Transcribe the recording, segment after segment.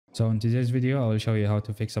So in today's video, I will show you how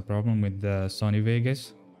to fix a problem with the Sony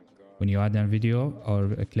Vegas when you add a video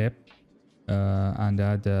or a clip and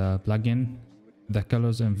add a plugin. The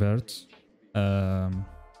colors inverts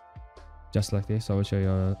just like this. I will show you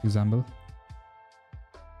an example.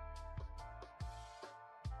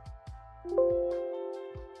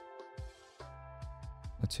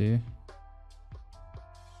 Let's see.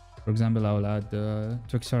 For example, I will add the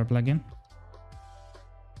Twixer plugin.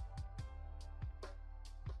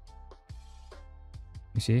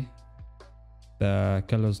 You see the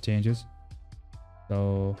colors changes.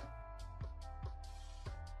 So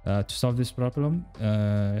to solve this problem,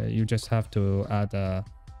 you just have to add the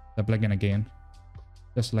plugin again,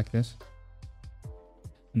 just like this.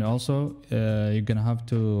 And also you're gonna have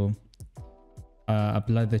to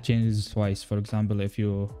apply the changes twice. For example, if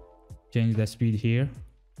you change the speed here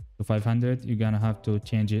to 500, you're gonna have to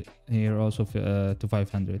change it here also to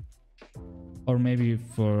 500. Or maybe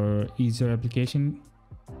for easier application,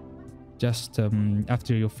 just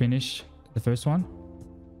after you finish the first one,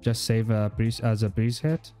 just save as a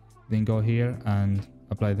preset, then go here and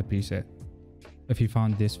apply the preset. If you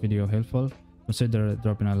found this video helpful, consider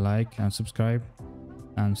dropping a like and subscribe,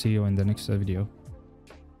 and see you in the next video.